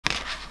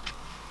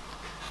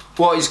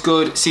What is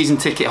good, season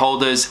ticket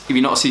holders? If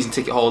you're not a season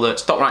ticket holder,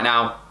 stop right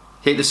now,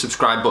 hit the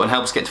subscribe button,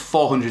 help us get to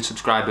 400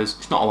 subscribers.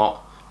 It's not a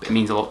lot, but it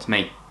means a lot to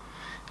me.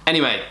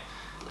 Anyway,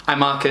 I'm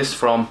Marcus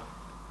from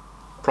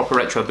Proper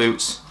Retro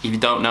Boots. If you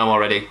don't know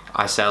already,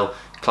 I sell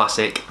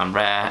classic and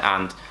rare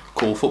and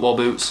cool football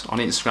boots on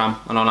Instagram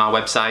and on our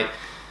website.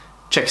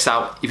 Check us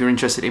out if you're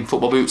interested in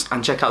football boots,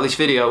 and check out this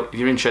video if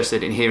you're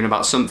interested in hearing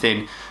about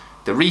something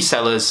that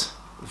resellers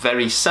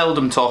very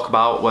seldom talk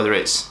about, whether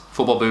it's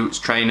football boots,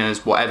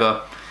 trainers,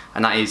 whatever,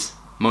 and that is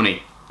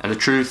money. And the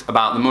truth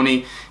about the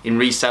money in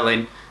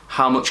reselling.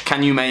 How much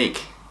can you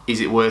make?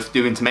 Is it worth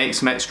doing to make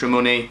some extra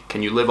money?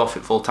 Can you live off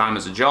it full time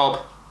as a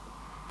job?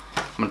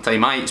 I'm going to tell you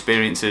my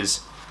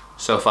experiences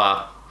so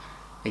far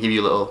and give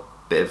you a little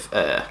bit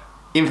of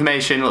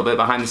information, a little bit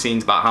behind the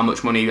scenes about how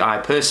much money I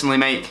personally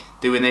make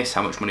doing this,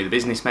 how much money the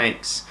business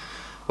makes,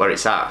 where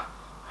it's at,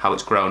 how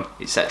it's grown,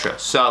 etc.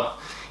 So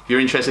if you're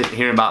interested in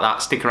hearing about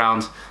that, stick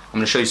around. I'm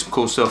going to show you some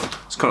cool stuff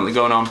that's currently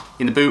going on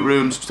in the boot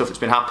room, some stuff that's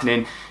been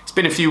happening. It's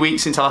been a few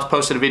weeks since I last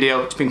posted a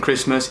video. It's been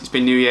Christmas, it's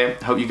been New Year.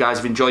 I hope you guys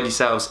have enjoyed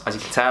yourselves. As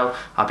you can tell,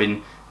 I've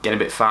been getting a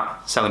bit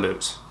fat selling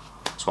boots.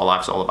 That's what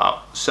life's all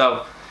about.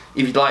 So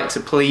if you'd like to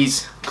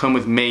please come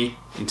with me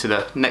into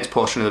the next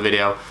portion of the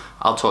video,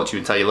 I'll talk to you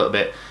and tell you a little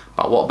bit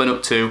about what I've been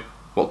up to,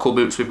 what cool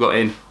boots we've got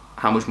in,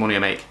 how much money I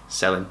make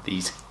selling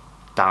these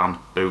damn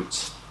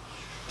boots.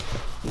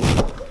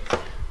 Oh,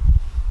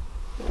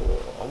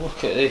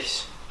 look at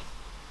this.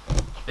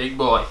 Big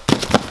boy.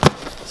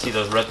 See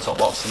those red top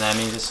boxes in there,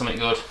 means there's something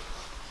good.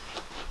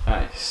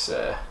 Right, let's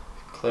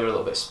clear a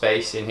little bit of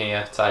space in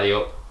here, tidy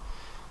up,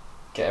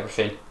 get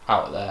everything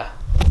out of there.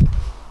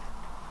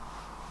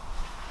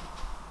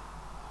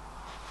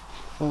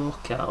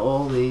 Look at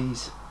all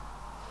these.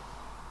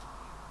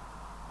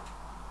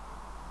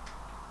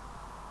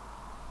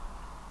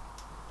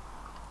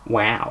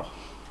 Wow.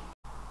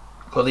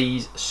 Got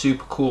these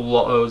super cool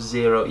Lotto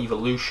Zero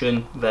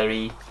Evolution,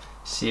 very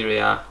Serie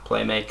A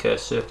Playmaker,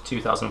 circa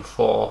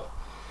 2004.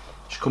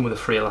 Should come with a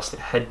free elastic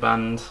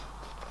headband.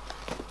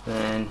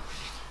 Then,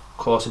 of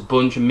course, a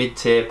bunch of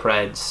mid-tier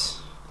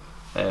Preds,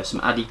 some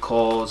Addy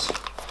cores.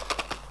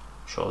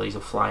 I'm sure these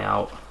will fly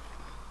out.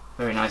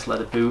 Very nice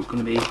leather boot,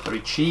 going to be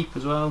very cheap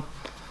as well.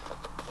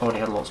 Already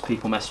had lots of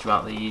people messing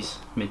about these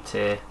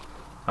mid-tier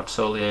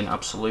Absolian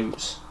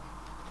Absolutes.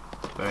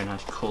 Very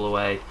nice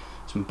colourway.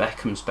 Some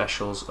Beckham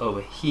specials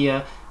over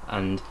here,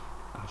 and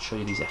I'll show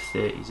you these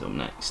F30s up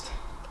next.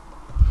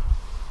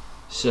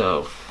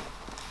 So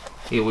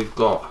here we've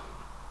got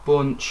a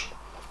bunch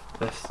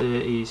of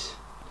F30s.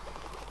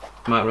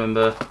 You might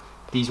remember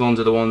these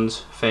ones are the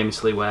ones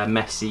famously where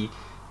Messi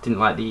didn't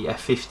like the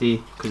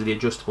F50 because of the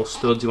adjustable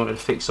studs. He wanted a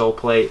fixed sole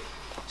plate,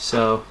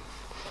 so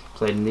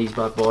played in these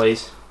bad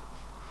boys.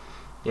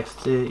 The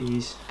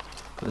F30s,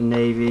 got the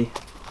navy,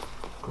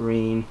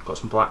 green, got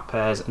some black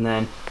pairs, and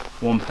then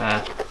one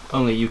pair,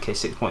 only UK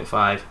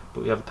 6.5,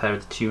 but we have a pair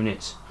of the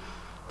Tunits,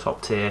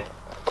 top tier,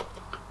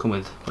 come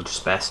with a bunch of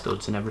spare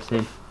studs and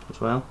everything as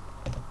well.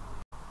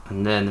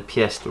 And then the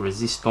pièce de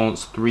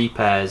résistance, 3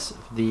 pairs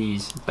of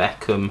these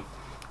Beckham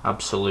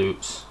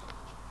Absolutes,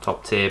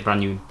 top tier,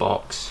 brand new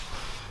box.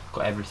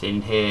 Got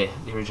everything here,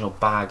 the original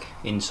bag,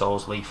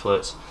 insoles,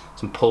 leaflets,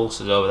 some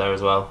pulses over there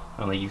as well,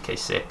 only UK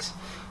 6.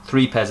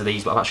 3 pairs of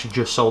these, but I've actually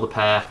just sold a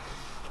pair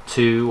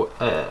to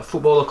a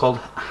footballer called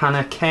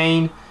Hannah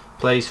Kane,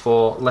 plays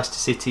for Leicester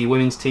City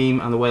women's team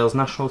and the Wales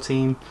national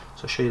team.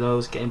 So I'll show you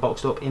those getting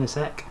boxed up in a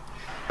sec.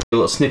 A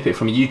little snippet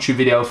from a YouTube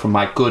video from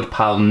my good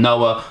pal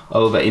Noah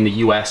over in the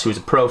US, who is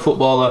a pro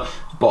footballer.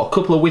 Bought a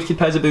couple of wicked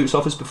pairs of boots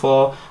off us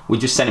before. We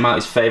just sent him out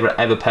his favourite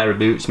ever pair of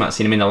boots. You might have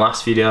seen him in the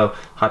last video,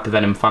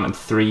 Hypervenom Phantom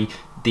 3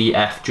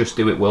 DF Just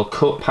Do It World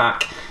Cup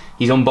pack.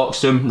 He's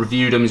unboxed them,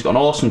 reviewed them, he's got an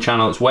awesome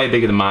channel, it's way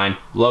bigger than mine,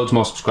 loads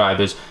more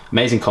subscribers,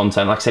 amazing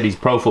content. Like I said, he's a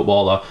pro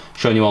footballer,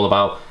 showing you all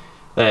about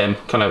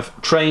kind of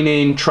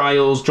training,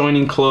 trials,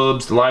 joining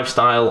clubs, the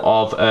lifestyle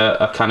of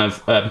a kind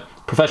of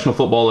professional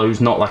footballer who's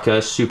not like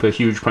a super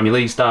huge Premier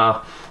League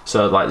star.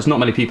 So like, there's not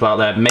many people out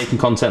there making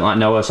content like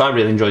Noah, so I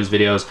really enjoy his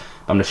videos.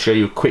 I'm going to show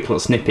you a quick little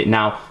snippet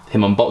now of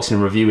him unboxing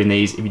and reviewing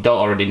these. If you don't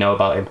already know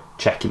about him,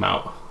 check him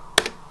out.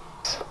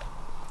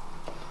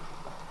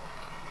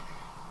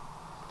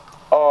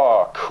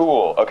 Oh,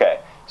 cool.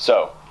 Okay,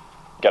 so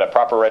got a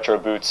Proper Retro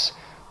Boots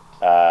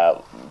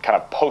kind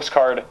of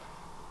postcard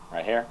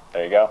right here.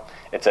 There you go.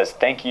 It says,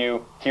 "Thank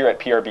you. Here at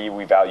PRB,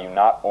 we value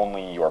not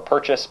only your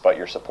purchase, but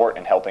your support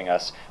in helping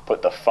us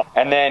put the fun."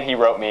 And then he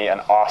wrote me an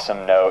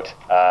awesome note.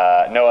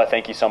 "Noah,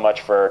 thank you so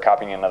much for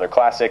copying another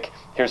classic.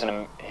 Here's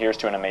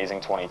to an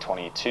amazing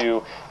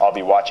 2022. I'll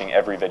be watching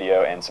every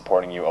video and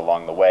supporting you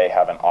along the way.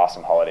 Have an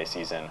awesome holiday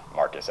season.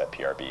 Marcus at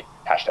PRB.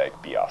 Hashtag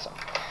be awesome."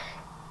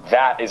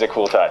 That is a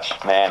cool touch,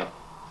 man.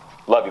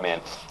 Love you,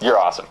 man. You're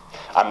awesome.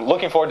 I'm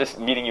looking forward to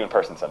meeting you in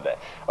person someday.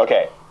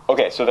 Okay,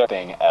 so there's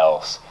thing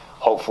else.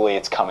 Hopefully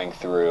it's coming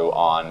through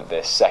on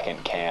this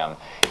second cam.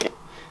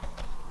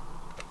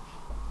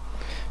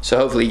 So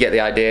hopefully you get the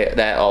idea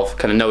there of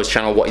kind of Noah's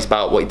channel, what he's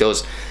about, what he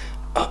does.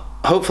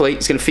 hopefully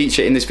it's going to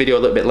feature in this video a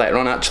little bit later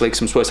on actually,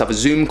 because I'm supposed to have a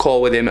Zoom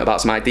call with him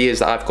about some ideas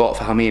that I've got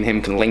for how me and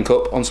him can link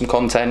up on some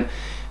content.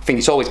 I think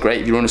it's always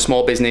great if you run a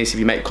small business, if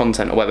you make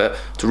content or whatever,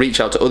 to reach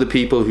out to other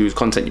people whose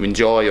content you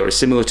enjoy or is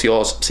similar to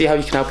yours, see how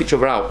you can help each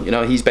other out. You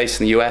know, he's based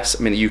in the US,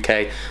 I'm in the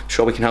UK, I'm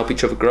sure we can help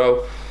each other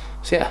grow.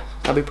 So yeah,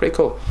 that'd be pretty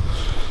cool.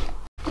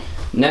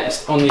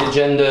 Next on the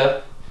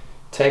agenda,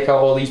 take out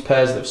all these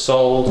pairs that have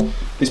sold.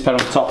 This pair on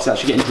the top is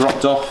actually getting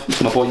dropped off.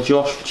 It's my boy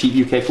Josh, cheap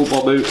UK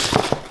football boots.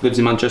 Lives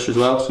in Manchester as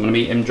well, so I'm gonna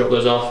meet him, drop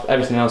those off.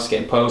 Everything else is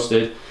getting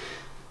posted.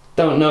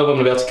 Don't know if I'm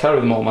gonna be able to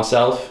carry them all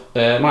myself.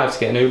 Might have to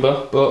get an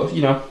Uber, but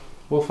you know,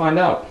 we'll find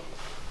out.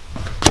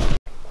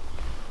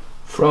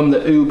 From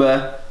the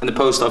Uber and the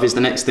post office,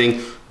 the next thing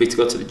will be to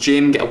go to the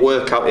gym, get a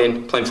workout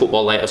in. Playing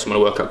football later, so I'm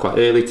gonna work out quite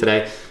early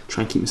today.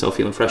 Try and keep myself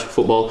feeling fresh for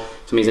football. So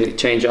it means I need to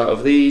change out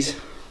of these.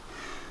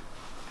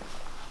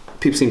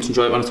 People seem to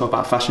enjoy it when I talk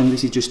about fashion.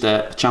 This is just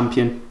a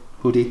Champion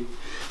hoodie.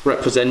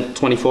 Represent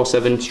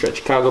 24/7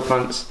 stretchy cargo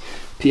pants,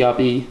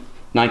 PRB,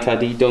 Nike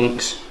ID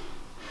Dunks.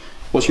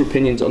 What's your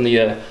opinions on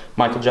the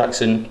Michael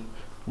Jackson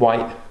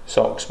white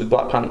socks with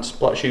black pants,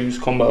 black shoes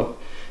combo?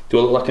 Do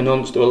I look like a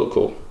nunce? Do I look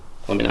cool?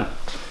 Let me know.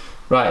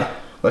 Right,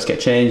 let's get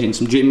changed in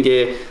some gym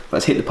gear.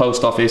 Let's hit the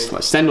post office.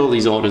 Let's send all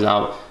these orders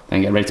out,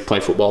 then get ready to play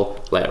football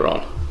later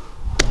on.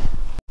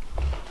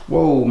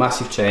 Whoa,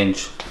 massive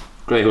change.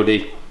 Grey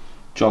hoodie,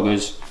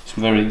 joggers,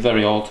 some very,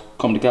 very old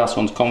Comme des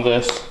Garçons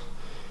Converse.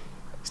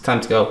 It's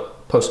time to go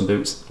post some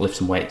boots, lift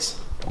some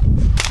weights.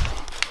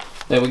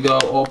 There we go,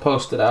 all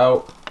posted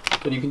out.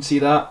 And you can see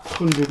that,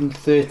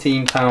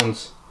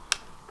 £113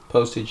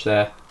 postage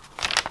there.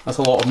 That's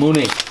a lot of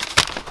money.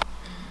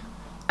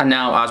 And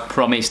now, as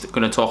promised, I'm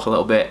going to talk a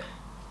little bit,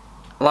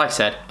 like I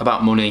said,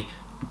 about money.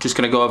 I'm just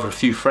going to go over a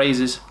few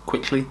phrases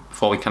quickly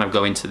before we kind of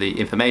go into the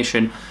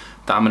information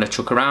that I'm going to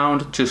chuck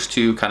around, just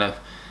to kind of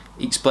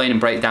explain and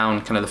break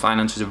down kind of the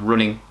finances of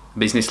running a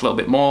business a little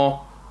bit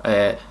more.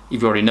 If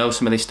you already know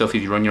some of this stuff,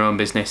 if you run your own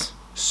business,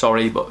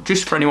 sorry, but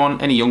just for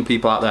anyone, any young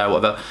people out there,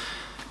 whatever,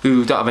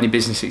 who don't have any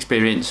business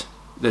experience,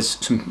 there's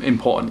some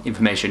important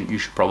information you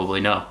should probably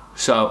know.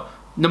 So,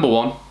 number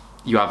one,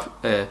 you have,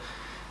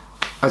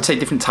 I'd say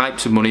different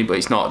types of money, but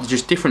it's not,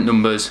 just different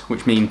numbers,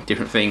 which mean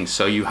different things.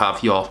 So you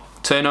have your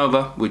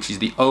turnover, which is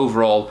the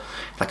overall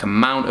like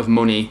amount of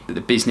money that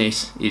the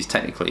business is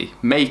technically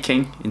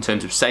making in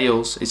terms of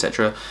sales,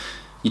 etc.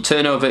 Your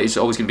turnover is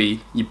always going to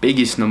be your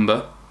biggest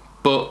number,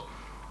 but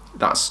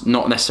that's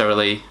not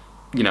necessarily,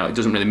 you know, it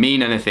doesn't really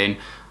mean anything.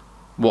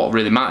 What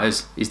really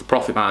matters is the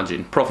profit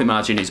margin. Profit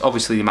margin is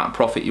obviously the amount of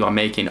profit you are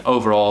making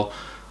overall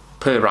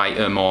per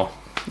item or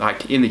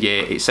like in the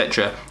year,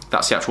 etc.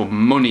 That's the actual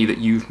money that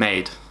you've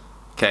made.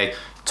 Okay,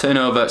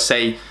 turnover,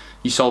 say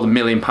you sold £1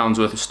 million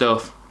worth of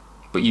stuff,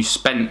 but you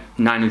spent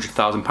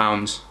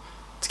 £900,000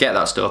 to get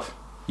that stuff.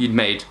 You'd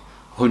made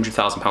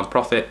 £100,000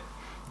 profit.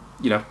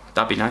 You know,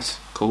 that'd be nice,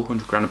 cool,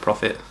 100 grand of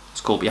profit.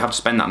 It's cool, but you have to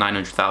spend that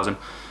 900,000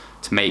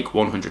 to make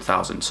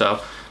 100,000.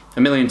 So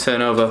 £1 million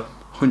turnover,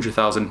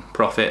 100,000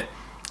 profit.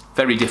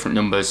 Very different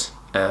numbers,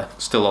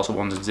 still lots of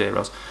ones and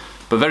zeros,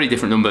 but very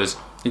different numbers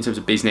in terms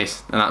of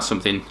business, and that's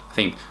something I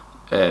think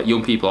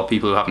young people or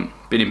people who haven't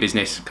been in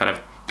business kind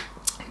of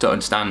don't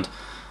understand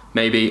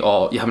maybe,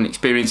 or you haven't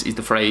experienced, is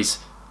the phrase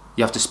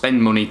you have to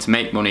spend money to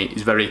make money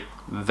is very,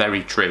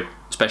 very true,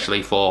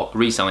 especially for a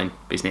reselling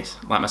business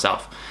like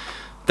myself.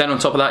 Then on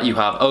top of that you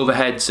have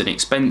overheads and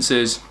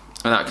expenses,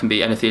 and that can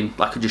be anything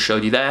like I just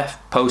showed you there.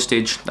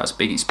 Postage, that's a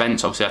big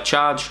expense. Obviously I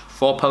charge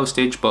for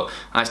postage, but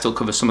I still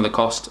cover some of the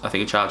cost. I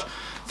think I charge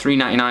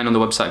 £3.99 on the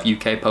website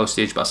for UK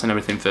postage, but I send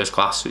everything first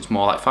class, so it's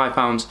more like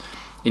 £5.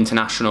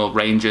 International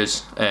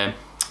ranges,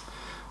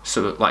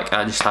 so like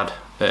I just had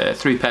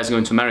 3 pairs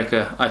going to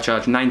America. I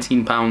charge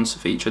 £19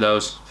 for each of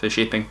those for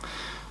shipping,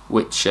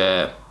 which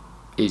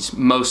is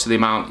most of the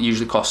amount.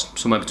 Usually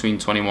costs somewhere between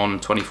 £21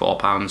 and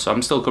 £24, so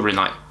I'm still covering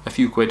like a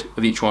few quid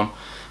of each one,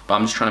 but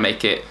I'm just trying to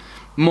make it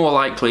more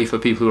likely for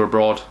people who are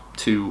abroad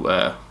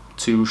to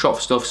shop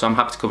for stuff, so I'm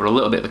happy to cover a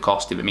little bit of the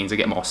cost if it means I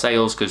get more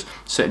sales, because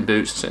certain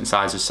boots, certain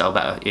sizes sell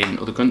better in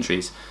other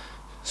countries.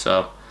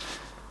 So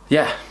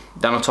yeah,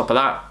 then on top of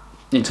that,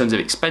 in terms of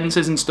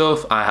expenses and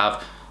stuff, I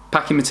have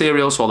packing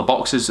materials, so all the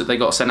boxes that they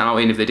got sent out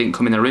in, if they didn't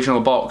come in the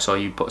original box, or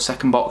you put a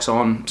second box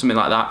on, something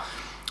like that.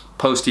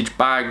 Postage,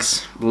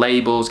 bags,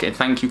 labels, getting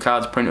thank you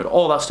cards printed,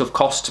 all that stuff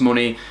costs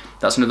money.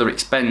 That's another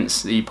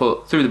expense that you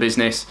put through the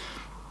business,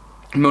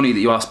 money that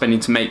you are spending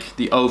to make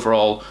the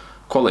overall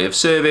quality of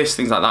service,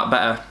 things like that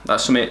better.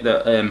 That's something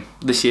that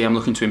this year I'm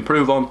looking to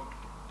improve on.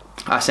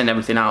 I send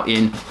everything out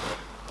in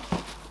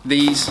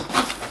these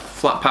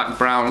flat pack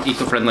brown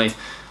eco-friendly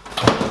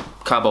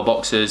cardboard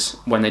boxes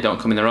when they don't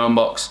come in their own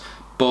box.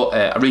 But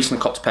I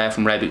recently copped a pair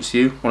from Rare Boots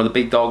U, one of the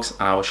big dogs,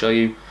 and I will show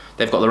you.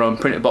 They've got their own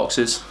printed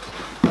boxes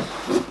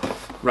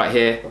right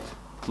here,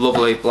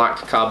 lovely black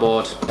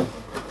cardboard,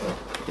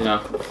 you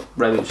know,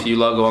 Rare Boots U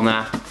logo on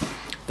there.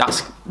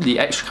 That's the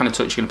extra kind of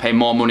touch. You're going to pay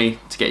more money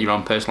to get your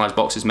own personalised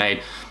boxes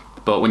made,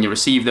 but when you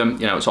receive them,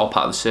 you know, it's all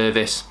part of the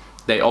service.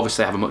 They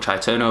obviously have a much higher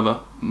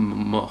turnover,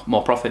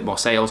 more profit, more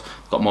sales,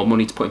 got more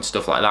money to put into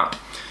stuff like that.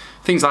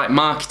 things like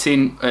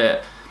marketing,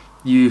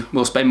 you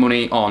will spend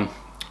money on,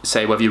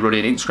 say, whether you're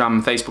running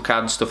Instagram, Facebook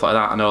ads, stuff like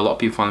that. I know a lot of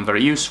people find them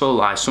very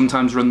useful. I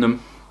sometimes run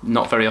them,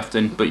 not very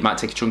often, but you might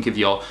take a chunk of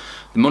the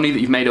money that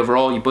you've made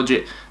overall, your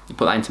budget, you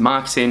put that into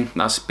marketing.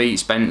 That's beat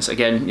expense.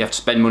 Again, you have to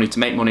spend money to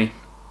make money,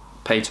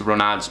 pay to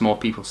run ads, more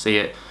people see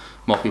it,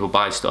 more people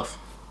buy stuff.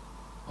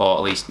 Or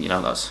at least, you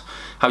know, that's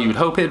how you would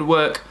hope it would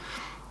work.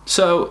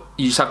 So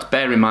you just have to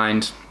bear in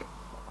mind,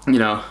 you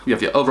know, you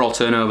have your overall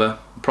turnover,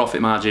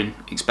 profit margin,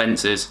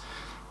 expenses.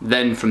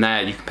 Then from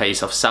there you can pay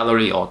yourself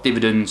salary or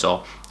dividends,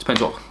 or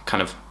depends what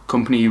kind of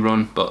company you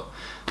run, but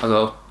I'll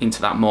go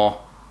into that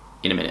more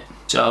in a minute.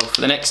 So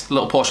for the next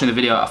little portion of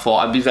the video, I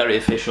thought I'd be very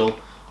official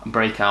and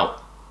break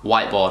out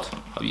whiteboard.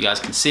 Hope you guys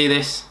can see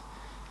this,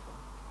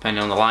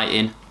 depending on the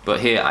lighting.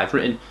 But here I've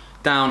written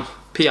down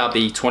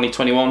PRB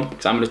 2021,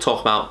 because I'm going to talk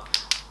about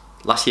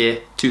last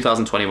year,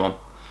 2021,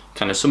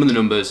 kind of some of the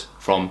numbers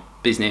from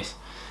business.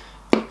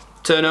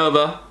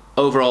 Turnover,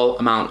 overall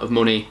amount of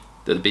money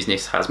that the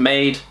business has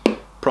made,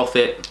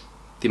 profit,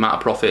 the amount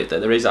of profit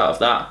that there is out of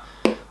that,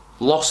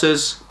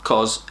 losses,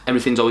 because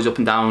everything's always up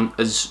and down.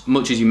 As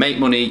much as you make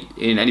money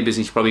in any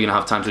business, you're probably going to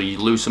have times where you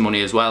lose some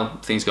money as well,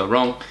 things go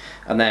wrong.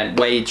 And then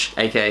wage,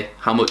 aka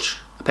how much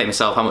I pay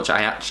myself, how much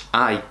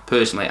I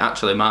personally,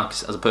 actually,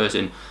 Marcus as a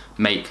person,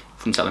 make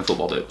from selling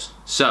football boots.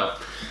 So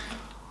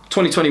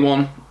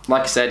 2021,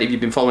 like I said, if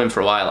you've been following for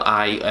a while,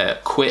 I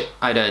quit.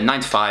 I had a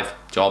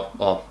 9-to-5 job,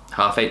 or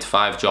half 8 to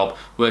 5 job,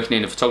 working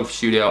in a photography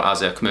studio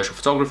as a commercial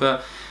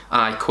photographer.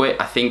 I quit,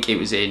 I think it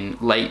was in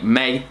late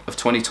May of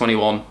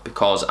 2021,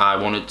 because I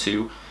wanted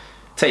to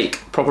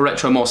take Proper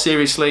Retro more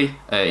seriously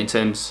in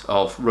terms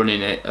of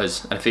running it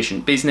as an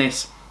efficient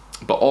business,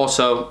 but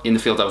also in the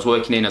field I was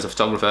working in as a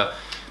photographer,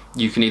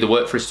 you can either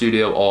work for a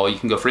studio or you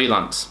can go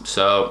freelance.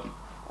 So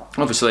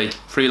obviously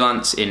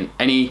freelance in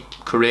any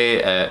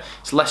career,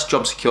 it's less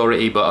job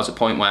security, but I was at a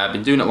point where I've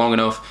been doing it long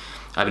enough,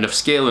 I have enough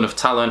skill, enough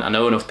talent, I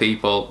know enough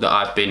people that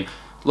I've been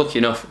lucky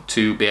enough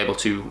to be able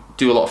to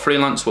do a lot of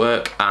freelance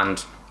work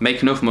and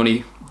make enough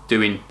money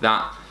doing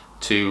that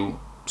to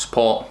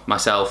support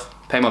myself,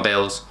 pay my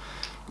bills,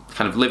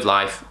 kind of live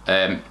life.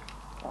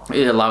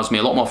 It allows me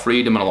a lot more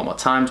freedom and a lot more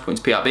time to put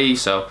into PRB,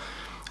 so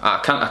I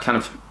kind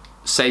of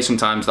say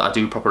sometimes that I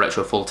do Proper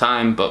Retro full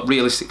time, but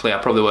realistically I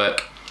probably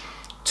work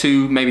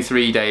 2, maybe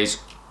 3 days,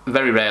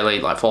 very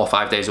rarely, like 4 or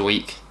 5 days a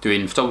week,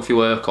 doing photography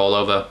work all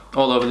over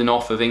the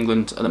north of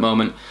England at the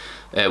moment,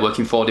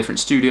 working for different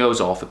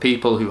studios or for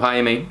people who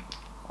hire me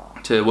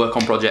to work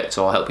on projects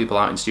or help people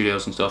out in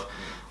studios and stuff.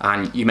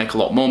 And you make a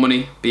lot more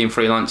money being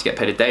freelance, you get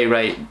paid a day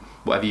rate,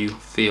 whatever you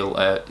feel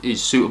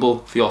is suitable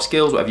for your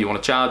skills, whatever you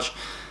want to charge.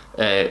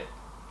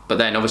 But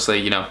then obviously,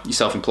 you know, you're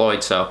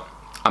self-employed, so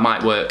I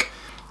might work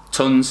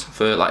tons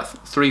for like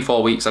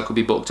 3-4 weeks, I could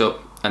be booked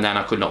up, and then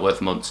I could not work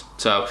for months.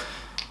 So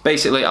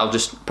basically, I'll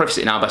just preface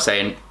it now by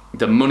saying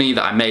the money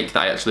that I make,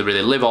 that I actually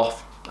really live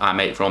off, I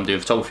make from doing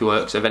photography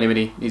work. So if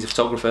anybody needs a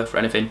photographer for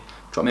anything,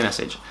 drop me a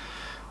message.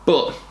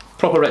 But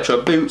Proper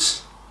Retro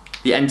Boots,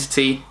 the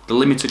entity, the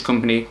limited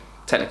company,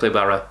 technically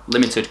we're a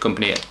limited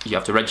company, you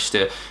have to register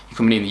your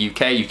company in the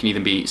UK. You can either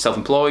be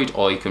self-employed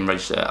or you can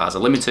register as a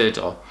limited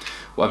or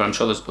whatever. I'm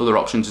sure there's other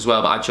options as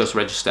well, but I chose to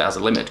register as a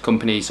limited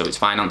company, so its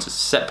finances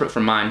separate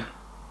from mine.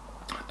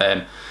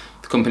 The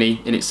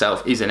company in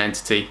itself is an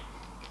entity.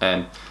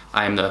 I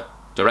am the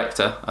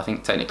director, I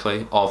think,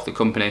 technically, of the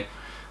company.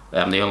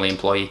 I'm the only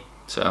employee.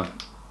 So,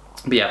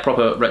 but yeah,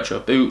 Proper Retro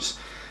Boots.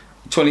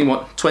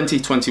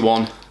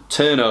 2021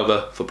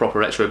 turnover for Proper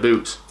Retro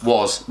Boots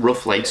was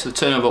roughly, so the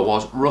turnover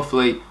was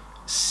roughly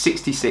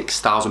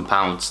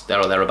 £66,000, there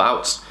or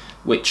thereabouts,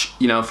 which,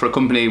 you know, for a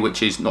company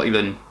which is not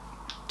even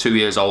 2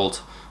 years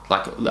old,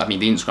 like, I mean,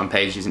 the Instagram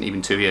page isn't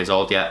even 2 years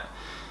old yet,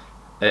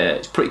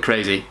 it's pretty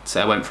crazy.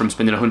 So I went from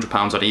spending £100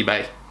 on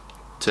eBay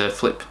to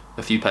flip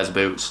a few pairs of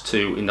boots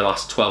to, in the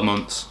last 12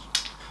 months,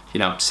 you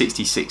know,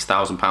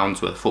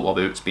 £66,000 worth of football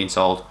boots being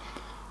sold.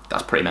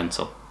 That's pretty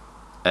mental.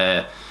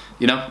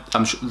 You know,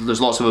 I'm sure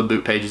there's lots of other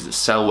boot pages that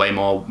sell way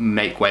more,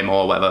 make way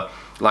more, whatever.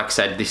 Like I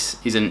said, this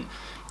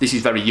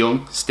is very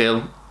young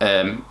still.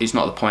 It's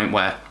not the point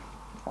where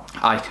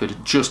I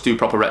could just do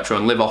Proper Retro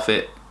and live off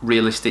it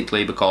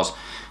realistically, because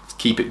to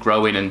keep it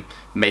growing and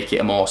make it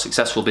a more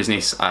successful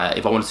business, if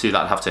I wanted to do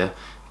that, I'd have to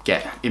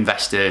get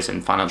investors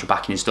and financial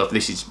backing and stuff.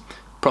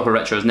 Proper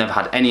Retro has never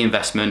had any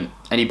investment,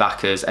 any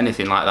backers,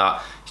 anything like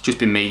that. It's just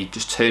been me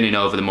just turning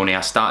over the money.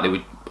 I started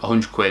with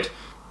 100 quid,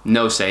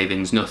 no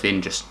savings,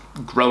 nothing, just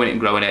growing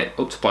it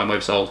up to the point where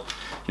we've sold,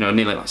 you know,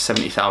 nearly like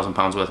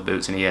 £70,000 worth of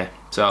boots in a year.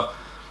 So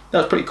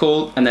that's pretty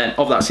cool. And then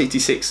of that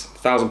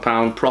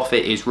 £66,000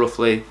 profit is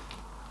roughly,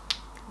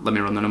 let me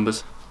run the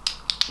numbers.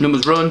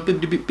 Numbers run, beep,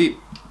 beep, beep, beep.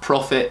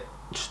 Profit,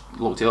 just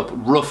looked it up,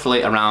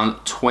 roughly around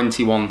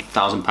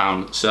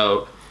 £21,000.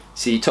 So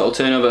see, total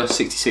turnover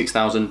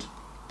 66,000,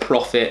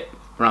 profit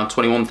around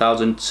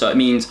 21,000. So it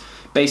means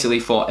basically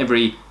for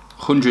every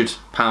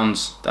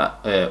 £100 that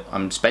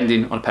I'm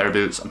spending on a pair of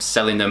boots, I'm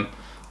selling them,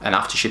 and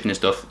after shipping and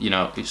stuff, you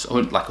know, it's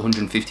like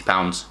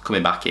 £150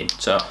 coming back in.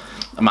 So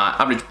my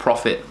average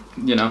profit,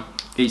 you know,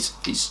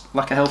 is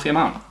like a healthy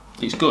amount.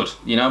 it's good,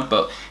 you know.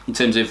 But in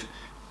terms of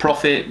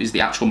profit, is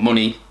the actual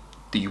money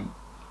that you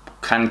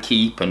can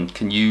keep and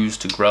can use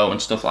to grow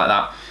and stuff like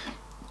that.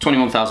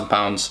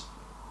 £21,000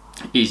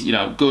 is, you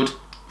know, good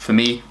for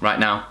me right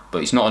now,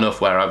 but it's not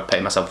enough where I would pay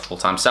myself a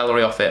full-time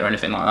salary off it or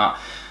anything like that.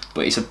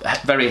 But it's a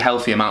very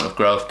healthy amount of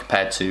growth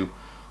compared to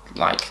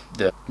like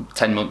the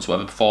 10 months or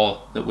whatever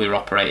before that we were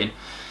operating.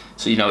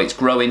 So, you know, it's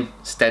growing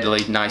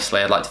steadily,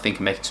 nicely. I'd like to think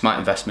of making smart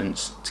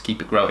investments to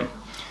keep it growing.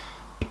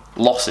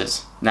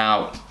 Losses.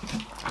 Now,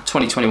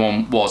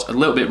 2021 was a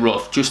little bit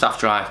rough. Just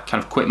after I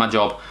kind of quit my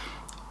job,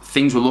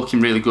 things were looking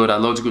really good. I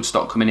had loads of good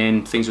stock coming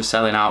in. Things were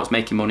selling out. I was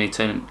making money,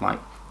 turning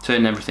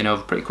everything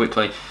over pretty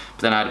quickly.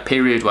 But then I had a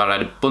period where I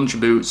had a bunch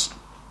of boots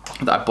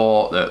that I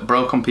bought that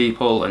broke on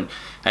people, and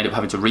I ended up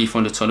having to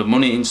refund a ton of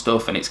money and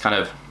stuff. And it's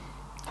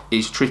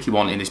a tricky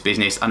one in this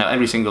business. I know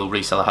every single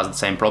reseller has the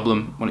same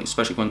problem,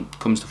 especially when it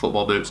comes to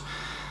football boots.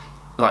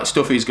 Like,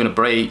 stuff is going to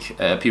break,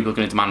 people are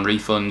going to demand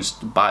refunds.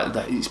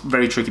 It's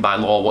very tricky by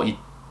law what you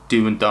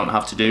do and don't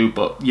have to do.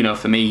 But, you know,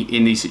 for me,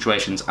 in these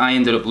situations, I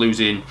ended up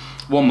losing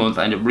 1 month.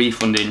 I ended up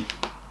refunding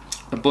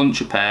a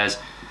bunch of pairs,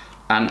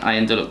 and I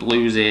ended up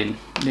losing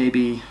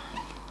maybe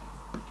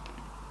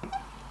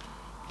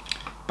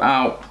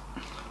about,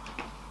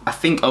 I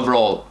think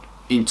overall,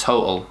 in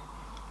total,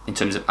 in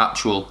terms of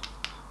actual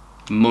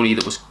money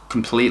that was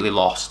completely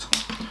lost,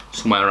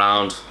 somewhere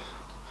around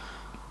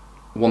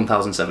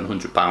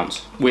 £1,700,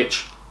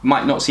 which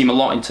might not seem a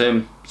lot in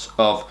terms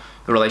of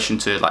the relation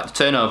to like the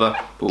turnover,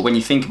 but when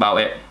you think about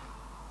it,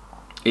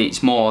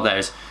 it's more,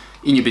 there's,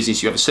 in your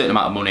business you have a certain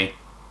amount of money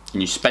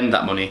and you spend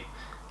that money,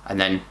 and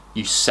then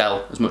you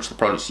sell as much of the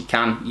products you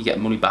can, you get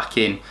money back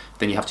in,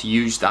 then you have to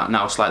use that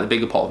now slightly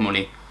bigger pot of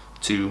money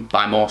to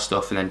buy more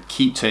stuff and then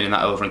keep turning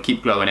that over and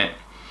keep growing it.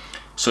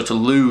 So to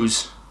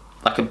lose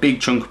like a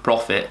big chunk of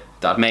profit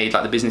that I'd made,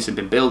 like the business had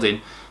been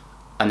building,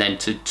 and then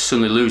to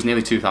suddenly lose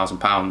nearly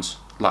 £2,000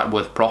 like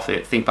worth of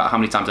profit. Think about how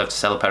many times I have to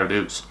sell a pair of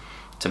boots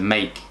to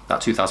make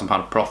that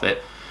 £2,000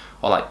 profit,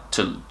 or like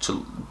to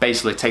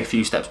basically take a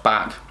few steps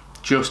back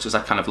just as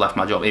I kind of left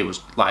my job. It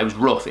was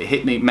rough. It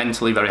hit me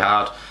mentally very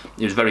hard.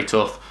 It was very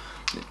tough.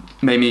 It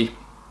made me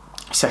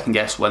second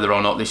guess whether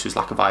or not this was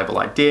like a viable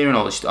idea and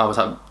all this. I was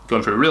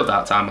going through a real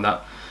dark time with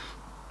that.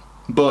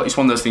 But it's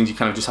one of those things you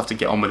kind of just have to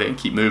get on with it and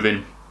keep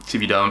moving. Because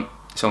if you don't,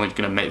 it's only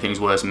going to make things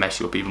worse and mess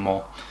you up even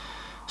more.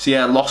 So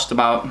yeah, lost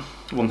about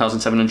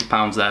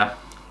 £1,700 there.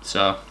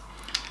 So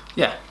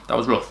yeah, that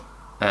was rough.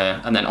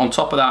 And then on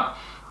top of that,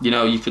 you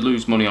know, you could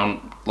lose money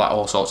on like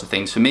all sorts of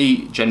things. For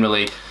me,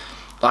 generally,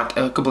 like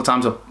a couple of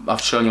times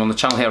I've shown you on the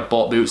channel here, I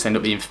bought boots that end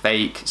up being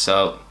fake.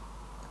 So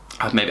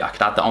maybe I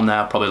could add that on there.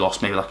 I probably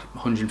lost maybe like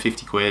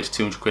 150 quid,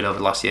 200 quid over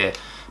the last year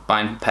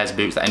buying pairs of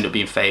boots that end up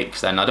being fake.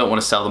 Then I don't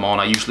want to sell them on.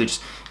 I usually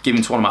just give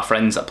them to one of my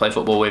friends that I play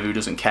football with who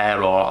doesn't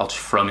care, or I'll just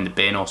throw them in the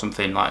bin or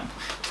something. Like,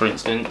 for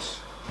instance,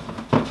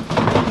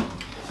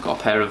 got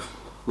a pair of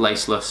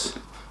laceless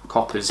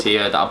coppers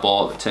here that I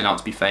bought that turned out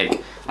to be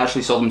fake. I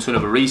actually sold them to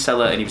another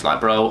reseller and he was like,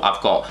 bro,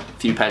 I've got a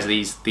few pairs of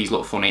these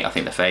look funny, I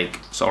think they're fake,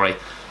 sorry.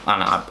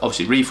 And I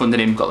obviously refunded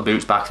him, got the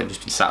boots back. They've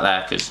just been sat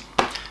there because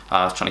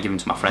I was trying to give them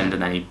to my friend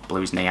and then he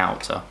blew his knee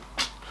out, so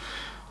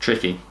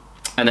tricky.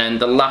 And then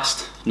the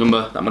last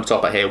number that I'm going to talk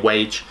about here,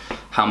 wage,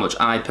 how much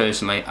I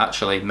personally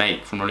actually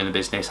make from running the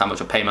business, how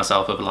much I pay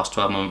myself over the last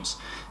 12 months,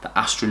 the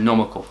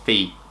astronomical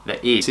fee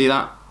that is, see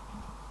that?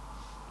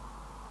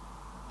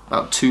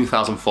 About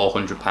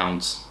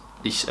 £2,400.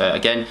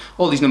 Again,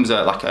 all these numbers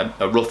are like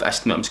a rough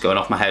estimate. I'm just going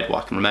off my head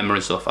what I can remember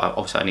and stuff.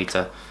 Obviously I need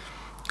to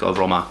go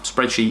over all my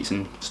spreadsheets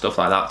and stuff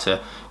like that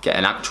to get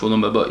an actual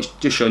number, but it's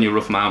just showing you a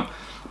rough amount.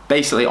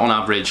 Basically, on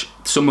average,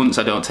 some months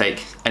I don't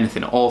take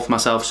anything at all for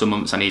myself. Some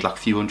months I need like a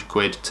few hundred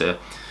quid to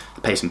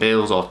pay some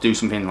bills or do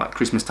something like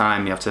Christmas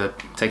time. You have to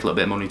take a little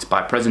bit of money to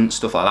buy presents,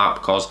 stuff like that,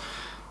 because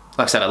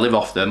like I said, I live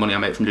off the money I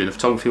make from doing the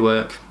photography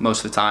work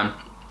most of the time.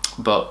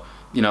 But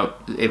you know,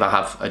 if I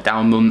have a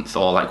down month,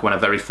 or like when I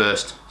very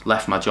first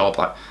left my job,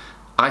 like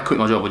I quit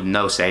my job with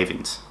no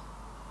savings.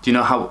 Do you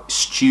know how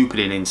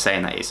stupid and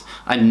insane that is?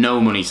 I had no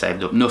money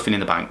saved up, nothing in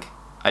the bank.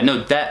 I had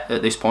no debt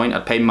at this point.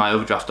 I'd paid my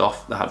overdraft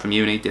off that I had from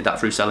uni, did that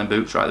through selling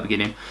boots right at the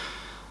beginning.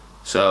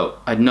 So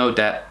I had no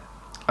debt.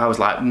 I was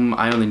like,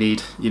 I only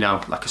need, you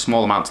know, like a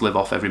small amount to live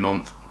off every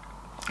month.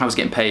 I was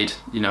getting paid,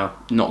 you know,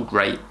 not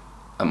great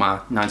at my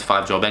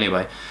 9-to-5 job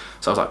anyway.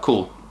 So I was like,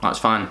 cool, that's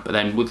fine. But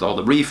then with all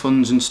the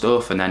refunds and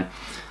stuff, and then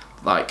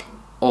like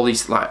all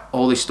this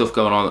stuff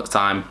going on at the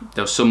time,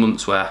 there were some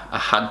months where I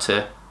had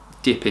to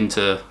dip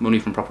into money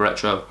from Proper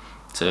Retro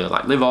to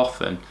like live off,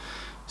 and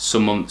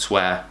some months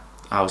where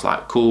I was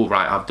like, cool,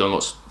 right, I've done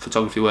lots of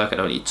photography work, I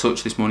don't need to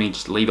touch this money,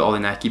 just leave it all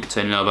in there, keep it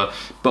turning over.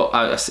 But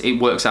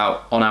it works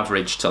out on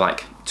average to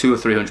like £200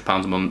 or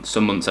 £300 a month.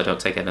 Some months I don't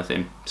take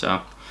anything.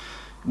 So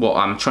what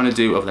I'm trying to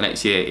do over the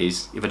next year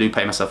is, if I do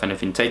pay myself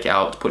anything, take it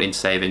out, put it into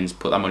savings,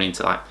 put that money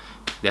into like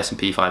the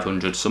S&P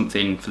 500,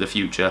 something for the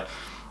future,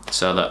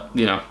 so that,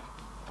 you know,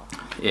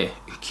 it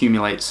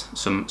accumulates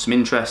some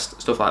interest,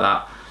 stuff like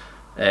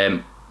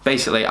that.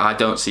 Basically, I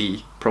don't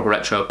see Proper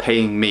Retro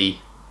paying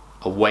me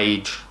a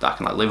wage that I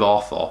can like live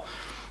off, or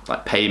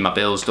like paying my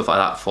bills, stuff like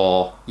that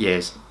for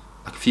years,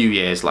 like a few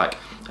years. Like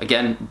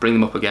again, bring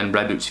them up again.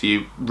 Red Boots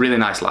View, really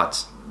nice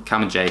lads.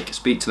 Cam and Jake, I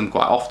speak to them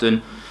quite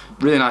often.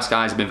 Really nice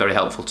guys, have been very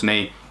helpful to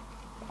me.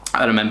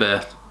 I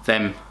remember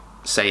them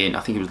saying, I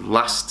think it was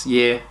last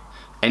year,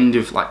 end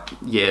of like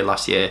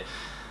last year,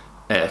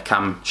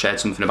 Cam shared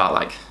something about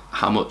like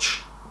how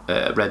much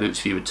Red Boots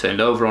View had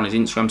turned over on his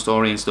Instagram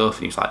story and stuff,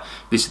 and he was like,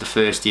 this is the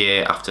first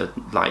year after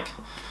like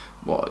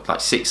what, like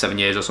 6-7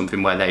 years or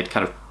something where they'd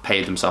kind of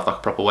paid themselves like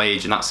a proper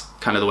wage. And that's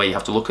kind of the way you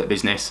have to look at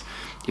business.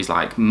 Is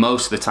like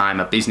most of the time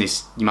a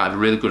business, you might have a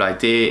really good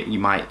idea, you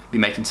might be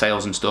making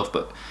sales and stuff,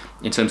 but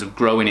in terms of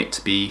growing it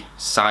to be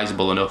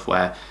sizable enough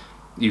where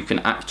you can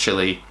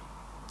actually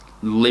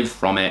live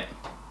from it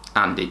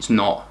and it's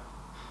not,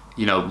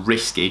 you know,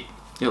 risky,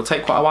 it'll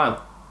take quite a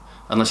while.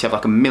 Unless you have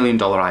like $1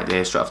 million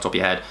idea straight off the top of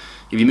your head.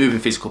 If you're moving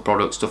physical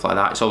products, stuff like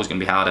that, it's always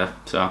going to be harder.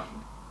 So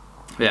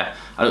yeah,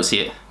 I don't see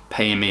it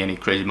paying me any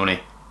crazy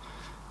money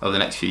over the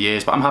next few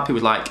years, but I'm happy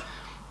with like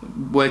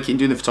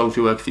doing the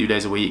photography work a few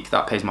days a week.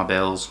 That pays my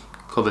bills,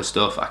 covers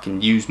stuff. I can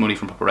use money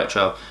from Proper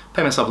Retro,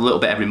 pay myself a little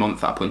bit every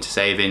month that I put into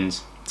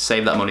savings,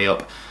 save that money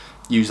up,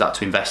 use that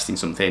to invest in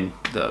something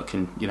that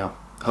can, you know,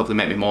 hopefully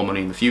make me more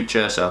money in the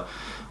future. So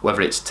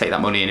whether it's take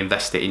that money and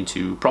invest it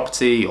into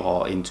property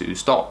or into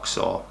stocks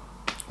or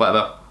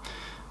whatever,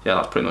 yeah,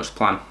 that's pretty much the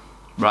plan.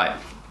 Right,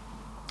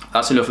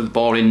 that's enough of the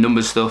boring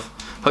numbers stuff.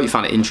 Hope you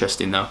found it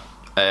interesting though.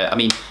 I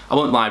mean, I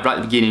won't lie, right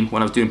at the beginning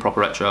when I was doing Proper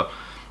Retro,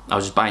 I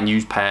was just buying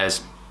used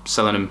pairs,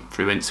 selling them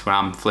through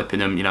Instagram, flipping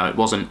them, you know, it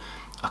wasn't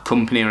a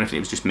company or anything, it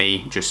was just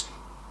me, just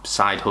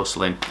side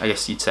hustling, I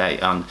guess you'd say.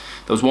 And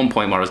there was one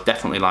point where I was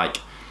definitely like,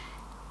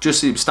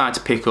 just starting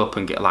to pick up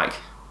and get,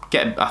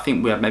 I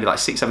think we had maybe like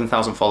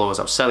 6,000-7,000 followers.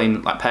 I was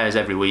selling like pairs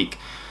every week,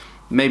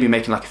 maybe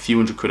making like a few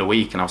hundred quid a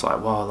week, and I was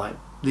like, wow, like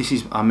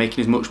I'm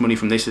making as much money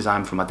from this as I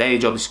am from my day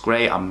job. This is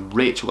great, I'm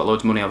rich, I've got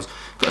loads of money. I was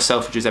got a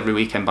Selfridges every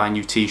weekend buying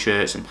new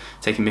t-shirts and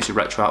taking Mr.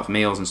 Retro out for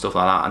meals and stuff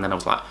like that. And then I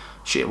was like,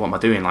 shit, what am I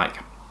doing? Like,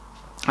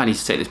 I need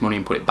to take this money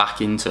and put it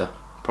back into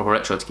Proper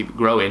Retro to keep it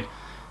growing.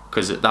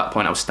 Because at that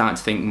point I was starting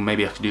to think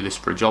maybe I could do this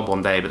for a job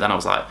one day, but then I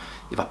was like,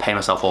 if I pay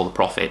myself all the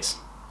profits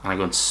and I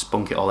go and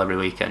spunk it all every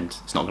weekend,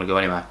 it's not going to go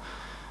anywhere.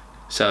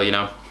 So, you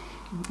know,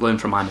 learn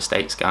from my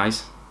mistakes,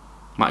 guys.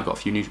 Might have got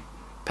a few new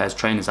pairs of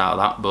trainers out of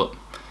that, but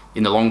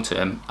in the long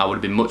term I would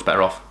have been much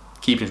better off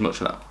keeping as much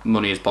of that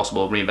money as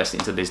possible, reinvesting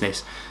into the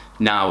business.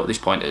 Now at this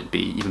point it'd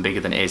be even bigger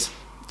than it is.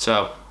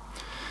 So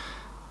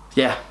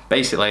yeah,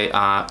 basically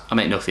I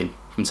make nothing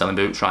from selling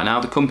boots right now.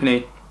 The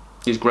company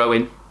is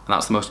growing and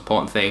that's the most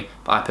important thing,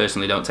 but I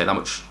personally don't take that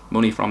much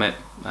money from it,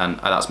 and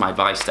that's my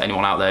advice to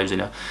anyone out there who's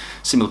in a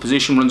similar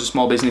position, runs a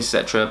small business,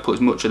 etc. Put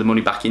as much of the money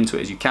back into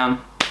it as you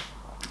can,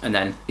 and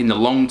then in the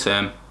long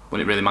term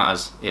when it really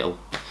matters, it'll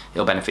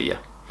benefit you.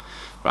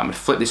 Right, I'm going to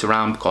flip this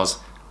around because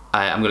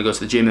I'm going to go to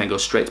the gym and then go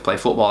straight to play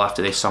football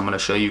after this, so I'm going to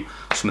show you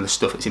some of the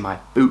stuff that's in my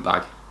boot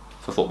bag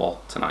for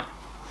football tonight.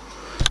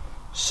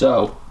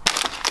 So,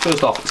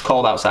 first off, it's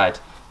cold outside.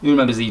 Who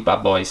remembers these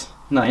bad boys?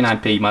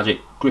 99p Magic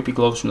grippy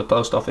gloves from the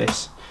post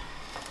office.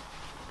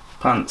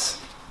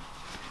 Pants.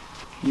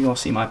 You all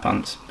see my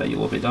pants. Bet you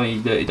love it, don't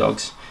you, dirty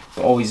dogs?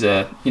 But always,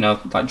 you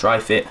know, like dry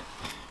fit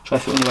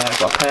underwear. I've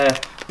got a pair,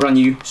 brand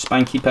new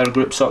spanky pair of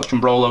grip socks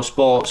from Brolo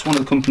Sports. One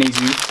of the companies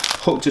who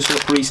hooked us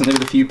up recently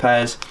with a few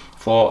pairs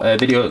for a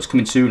video that's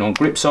coming soon on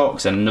grip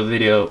socks, and another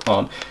video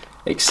on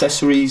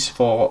accessories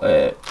for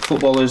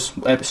footballers,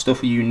 whatever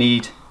stuff you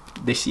need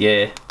this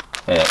year.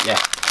 Yeah,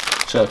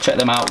 so check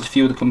them out. There's a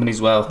few other companies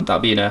as well. That'll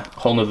be in a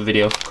whole other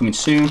video coming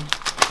soon.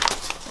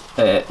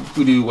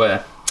 We do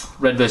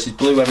red versus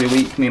blue every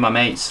week, me and my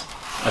mates.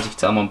 As you can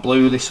tell, I'm on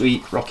blue this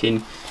week,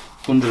 rocking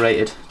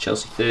underrated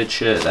Chelsea third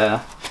shirt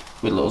there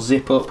with a little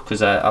zip up,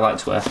 because I like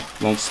to wear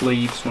long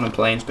sleeves when I'm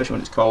playing, especially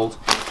when it's cold.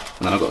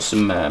 And then I've got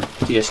some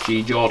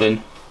PSG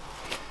Jordan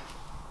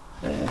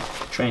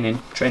training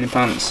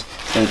pants.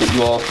 And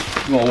you all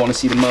want to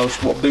see the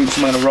most, what boots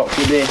am I going to rock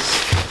with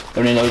this?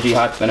 They're in an OG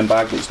Hypervenom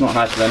bag, but it's not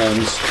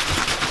Hypervenoms.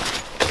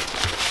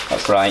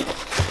 That's right,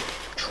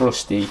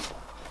 trusty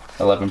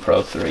 11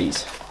 Pro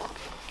 3s.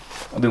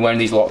 I've been wearing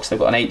these locks. They've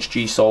got an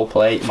HG sole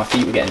plate. My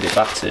feet were getting a bit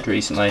battered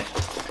recently,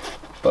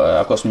 but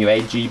I've got some new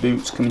AG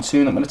boots coming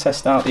soon I'm going to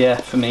test out, yeah,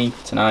 for me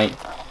tonight.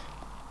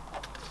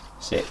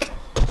 Sick.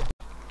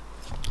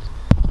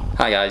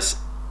 Hi guys,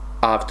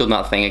 I've done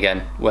that thing again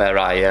where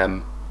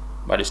I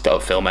just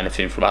don't film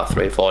anything for about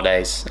 3 or 4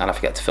 days and I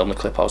forget to film the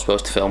clip I was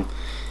supposed to film.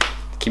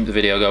 Keep the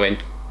video going.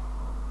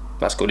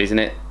 That's good, isn't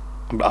it?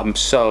 I'm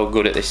so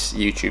good at this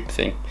YouTube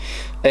thing.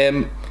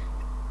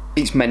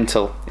 It's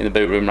mental in the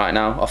boot room right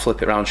now. I'll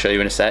flip it around and show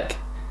you in a sec.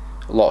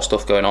 A lot of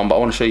stuff going on, but I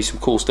want to show you some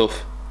cool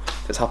stuff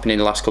that's happened in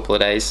the last couple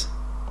of days.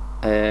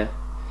 Yeah,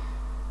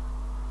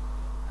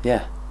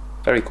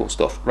 very cool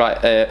stuff.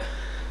 Right,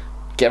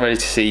 get ready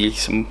to see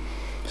some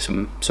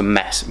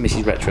mess.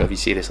 Mrs. Retro, if you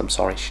see this, I'm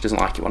sorry, she doesn't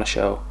like it when I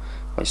show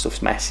when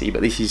stuff's messy,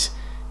 but this is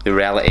the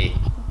reality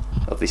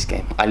of this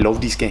game. I love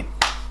this game.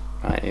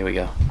 Right, here we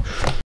go.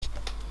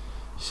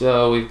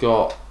 So we've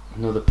got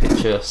another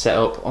picture set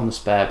up on the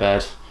spare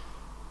bed.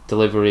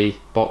 delivery,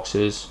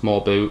 boxes,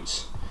 more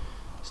boots,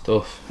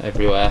 stuff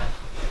everywhere.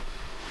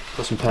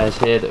 Got some pairs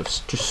here that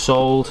have just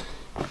sold.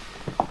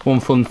 One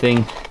fun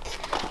thing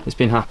that's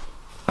been happening.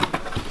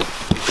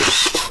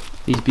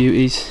 These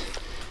beauties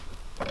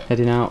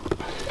heading out,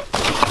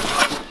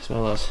 as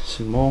well as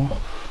some more.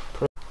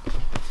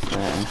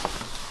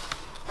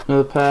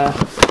 Another pair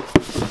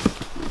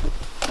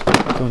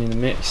going in the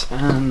mix,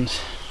 and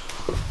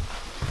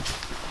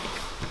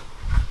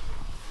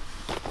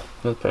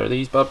another pair of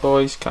these bad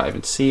boys. Can't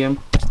even see them.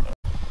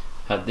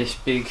 Had this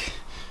big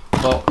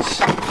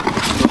box,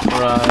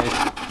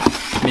 ride,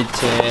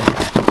 mid-tier,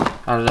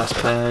 Adidas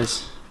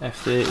pairs,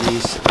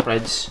 F30s,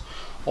 Reds,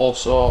 all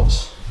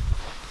sorts.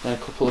 And a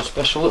couple of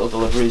special little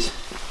deliveries.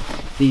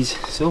 These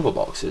silver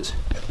boxes.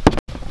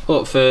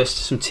 Up first,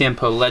 some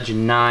Tiempo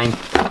Legend 9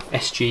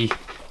 SG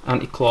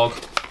anti-clog.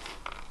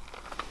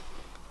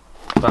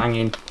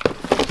 Banging.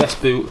 Best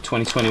boot of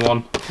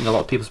 2021 in a lot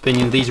of people's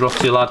opinion. These are off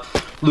to a lad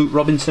Luke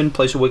Robinson,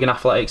 plays for Wigan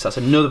Athletics. That's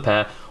another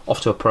pair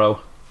off to a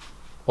pro.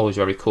 Always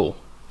very cool.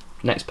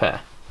 Next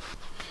pair.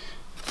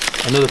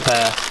 Another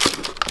pair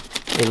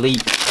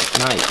Elite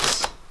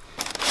Nikes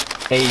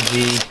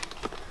AG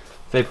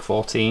Vapor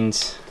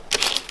 14s.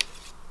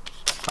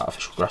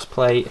 Artificial grass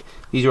plate.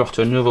 These are off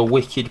to another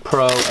wicked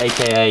pro,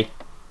 aka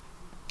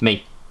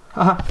me.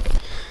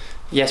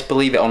 Yes,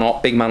 believe it or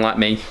not, big man like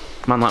me,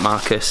 man like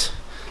Marcus,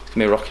 is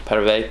gonna be rocking a pair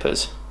of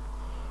Vapors.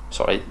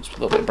 Sorry, it's a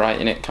little bit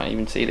bright in it, can't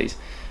even see these.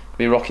 Gonna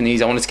be rocking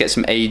these. I wanted to get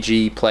some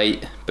AG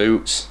plate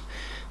boots,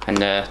 and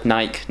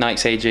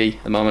Nike's AG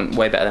at the moment,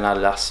 way better than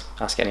Adidas.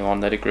 Ask anyone,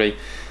 they'd agree.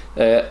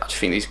 I just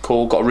think these are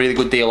cool. Got a really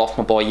good deal off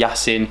my boy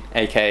Yasin,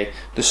 aka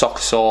the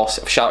Soccer Sauce.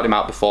 I've shouted him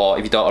out before.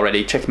 If you don't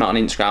already, check him out on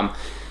Instagram.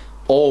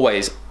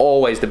 Always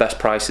the best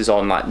prices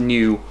on like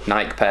new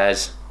Nike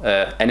pairs,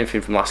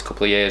 anything from the last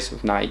couple of years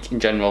of Nike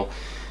in general.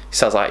 He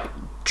sells like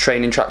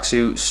training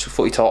tracksuits,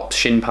 footy tops,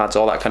 shin pads,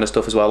 all that kind of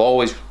stuff as well.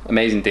 Always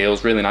amazing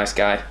deals, really nice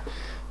guy.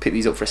 Pick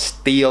these up for a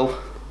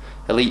steal,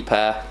 elite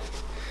pair.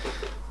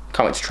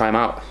 Can't wait to try them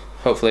out.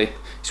 Hopefully,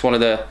 it's one of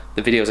the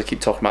videos I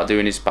keep talking about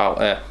doing is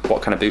about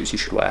what kind of boots you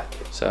should wear.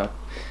 So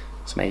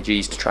some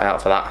AGs to try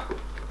out for that.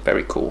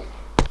 Very cool.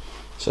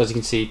 So as you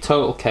can see,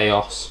 total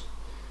chaos.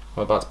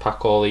 We're about to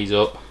pack all these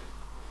up.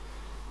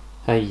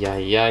 Hey,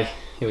 here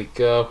we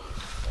go.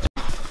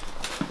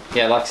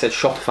 Yeah, like I said,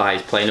 Shopify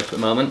is playing up at the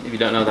moment. If you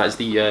don't know, that is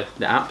the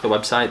app, the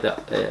website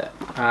that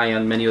I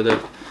and many other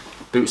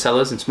boot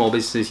sellers and small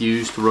businesses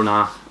use to run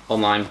our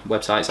online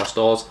websites, our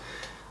stores.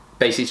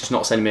 Basically, it's just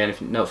not sending me any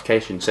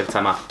notifications every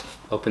time I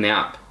open the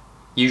app.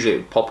 Usually it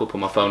would pop up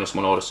on my phone if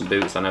someone orders some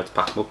boots, I know to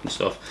pack them up and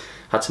stuff.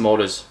 Had some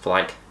orders for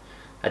like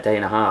a day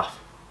and a half.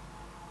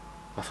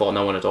 I thought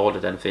no one had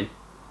ordered anything.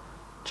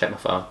 Checked my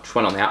phone, just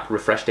went on the app,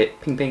 refreshed it,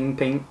 ping, ping,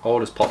 ping,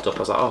 orders popped up. I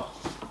was like, oh,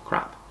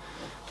 crap,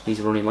 these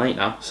are running late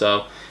now.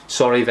 So,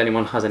 sorry if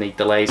anyone has any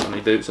delays on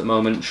any boots at the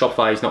moment.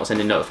 Shopify is not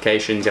sending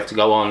notifications, you have to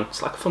go on.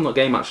 It's like a fun little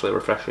game actually,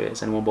 refresh it.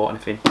 Has anyone bought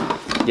anything?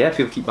 Yeah,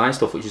 people keep buying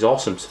stuff, which is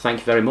awesome. So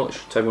thank you very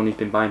much to everyone who's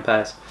been buying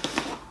pairs.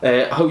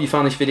 I hope you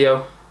found this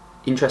video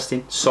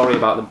interesting. Sorry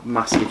about the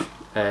massive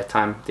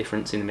time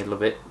difference in the middle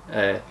of it.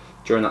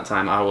 During that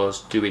time I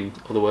was doing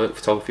other work,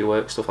 photography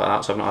work, stuff like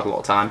that, so I've not had a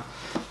lot of time.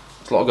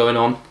 There's a lot going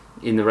on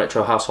in the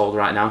retro household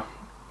right now,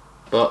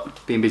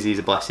 but being busy is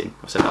a blessing.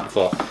 I've said that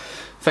before.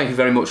 Thank you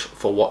very much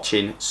for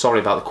watching. Sorry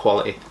about the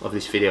quality of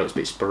this video, it's a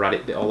bit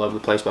sporadic, a bit all over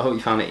the place, but I hope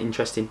you found it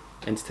interesting,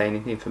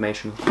 entertaining,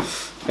 informational.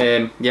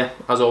 Yeah,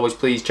 as always,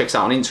 please check us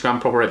out on Instagram,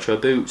 Proper Retro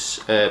Boots,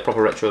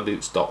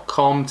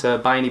 properretroboots.com to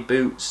buy any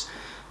boots.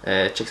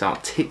 Check us out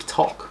on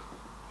TikTok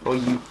for all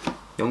you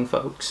young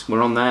folks.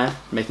 We're on there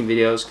making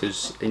videos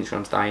because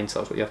Instagram's dying, so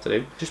that's what you have to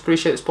do. Just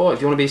appreciate the support.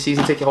 If you want to be a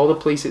season ticket holder,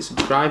 please hit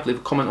subscribe, leave a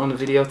comment on the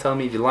video, tell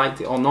me if you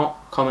liked it or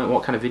not, comment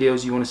what kind of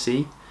videos you want to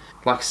see.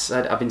 Like I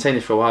said, I've been saying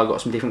this for a while, I've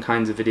got some different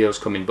kinds of videos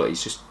coming, but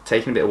it's just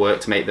taking a bit of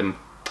work to make them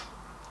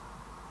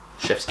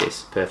chef's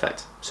kiss,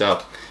 perfect.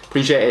 So,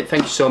 appreciate it,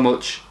 thank you so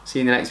much. See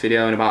you in the next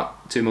video in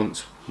about 2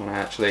 months when I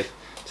actually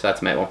decide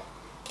to make one.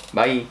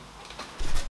 Bye.